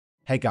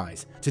Hey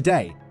guys,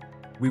 today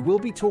we will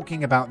be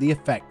talking about the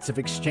effects of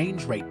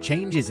exchange rate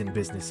changes in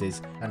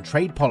businesses and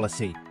trade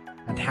policy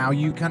and how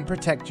you can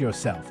protect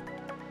yourself.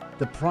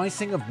 The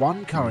pricing of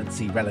one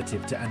currency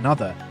relative to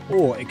another,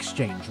 or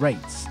exchange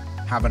rates,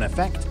 have an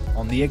effect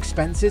on the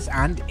expenses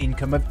and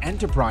income of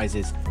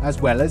enterprises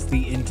as well as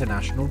the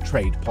international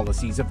trade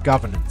policies of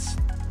governance.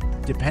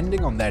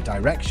 Depending on their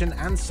direction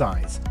and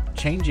size,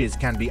 changes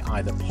can be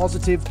either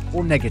positive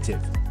or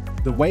negative.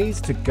 The ways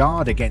to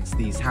guard against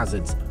these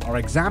hazards are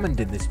examined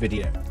in this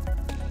video.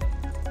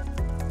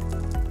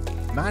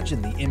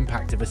 Imagine the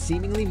impact of a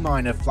seemingly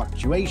minor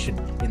fluctuation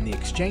in the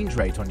exchange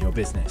rate on your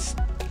business.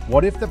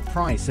 What if the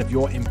price of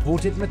your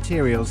imported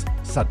materials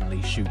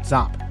suddenly shoots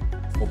up?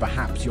 Or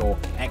perhaps your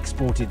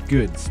exported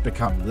goods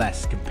become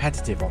less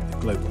competitive on the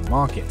global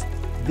market?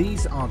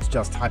 These aren't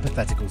just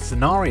hypothetical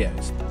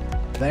scenarios.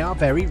 They are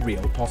very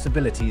real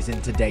possibilities in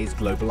today's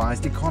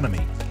globalized economy,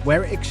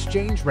 where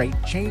exchange rate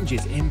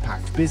changes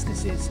impact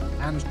businesses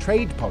and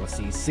trade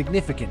policies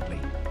significantly.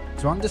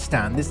 To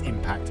understand this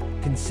impact,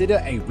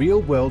 consider a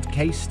real-world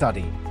case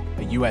study.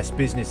 A US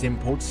business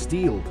imports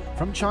steel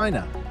from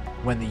China.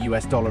 When the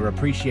US dollar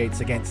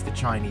appreciates against the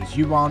Chinese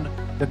yuan,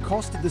 the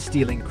cost of the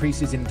steel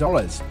increases in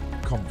dollars.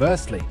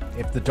 Conversely,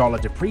 if the dollar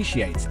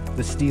depreciates,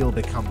 the steel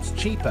becomes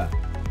cheaper.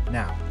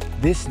 Now,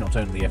 this not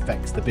only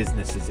affects the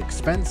business's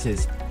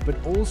expenses,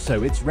 but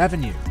also its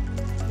revenue.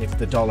 If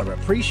the dollar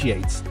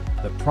appreciates,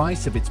 the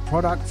price of its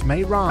products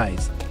may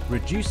rise,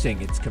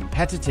 reducing its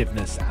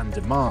competitiveness and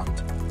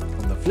demand.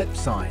 On the flip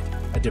side,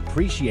 a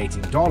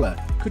depreciating dollar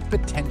could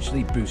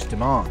potentially boost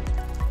demand.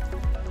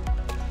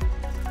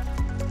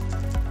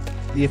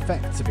 The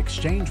effects of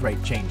exchange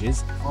rate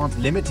changes aren't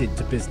limited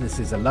to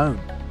businesses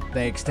alone.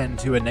 They extend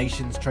to a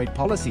nation's trade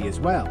policy as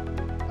well.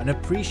 An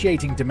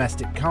appreciating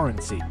domestic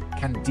currency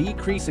can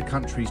decrease a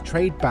country's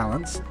trade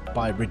balance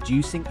by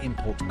reducing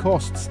import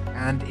costs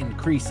and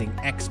increasing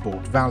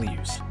export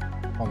values.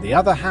 On the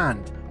other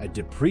hand, a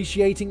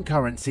depreciating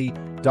currency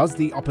does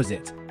the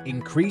opposite,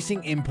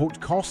 increasing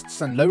import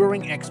costs and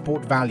lowering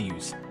export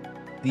values.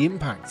 The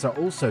impacts are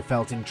also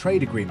felt in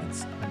trade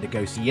agreements and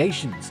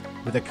negotiations,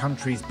 with a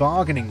country's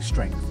bargaining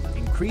strength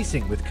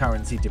increasing with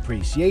currency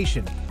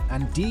depreciation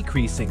and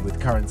decreasing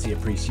with currency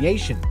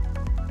appreciation.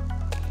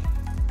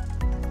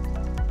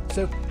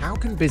 So, how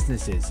can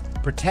businesses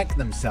protect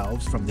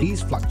themselves from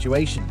these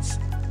fluctuations?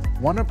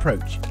 One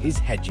approach is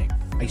hedging,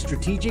 a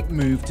strategic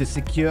move to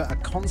secure a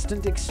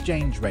constant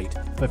exchange rate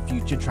for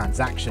future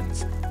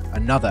transactions.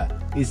 Another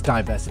is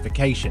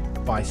diversification.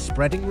 By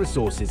spreading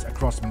resources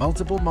across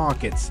multiple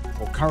markets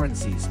or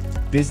currencies,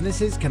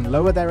 businesses can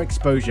lower their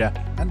exposure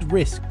and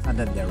risk, and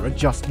then there are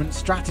adjustment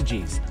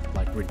strategies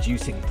like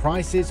reducing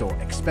prices or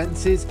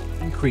expenses,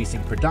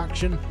 increasing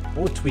production,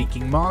 or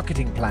tweaking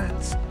marketing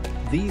plans.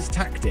 These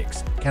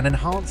tactics can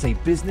enhance a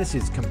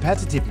business's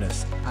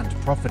competitiveness and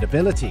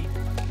profitability.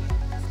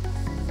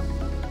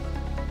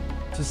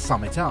 To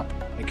sum it up,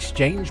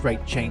 exchange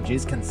rate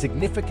changes can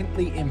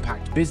significantly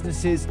impact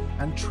businesses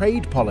and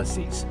trade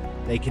policies.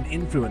 They can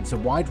influence a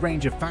wide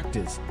range of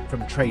factors,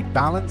 from trade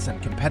balance and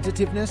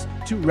competitiveness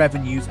to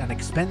revenues and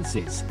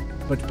expenses.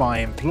 But by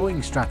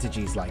employing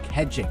strategies like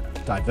hedging,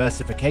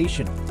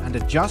 diversification, and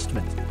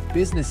adjustment,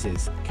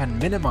 businesses can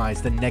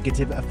minimize the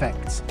negative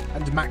effects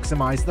and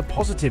maximize the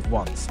positive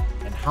ones,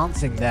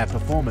 enhancing their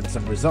performance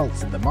and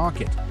results in the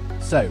market.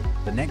 So,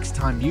 the next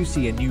time you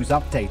see a news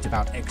update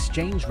about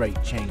exchange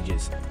rate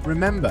changes,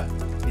 remember,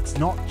 it's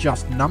not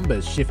just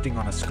numbers shifting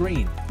on a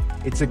screen.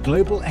 It's a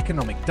global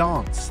economic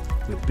dance,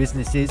 with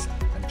businesses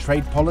and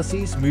trade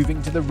policies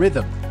moving to the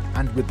rhythm,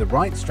 and with the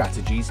right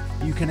strategies,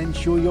 you can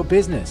ensure your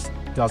business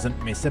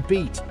doesn't miss a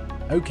beat.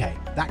 Okay,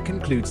 that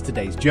concludes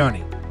today's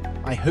journey.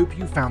 I hope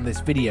you found this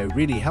video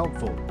really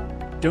helpful.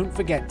 Don't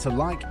forget to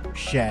like,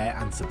 share,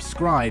 and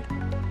subscribe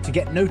to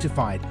get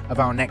notified of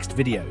our next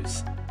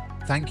videos.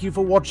 Thank you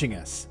for watching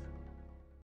us.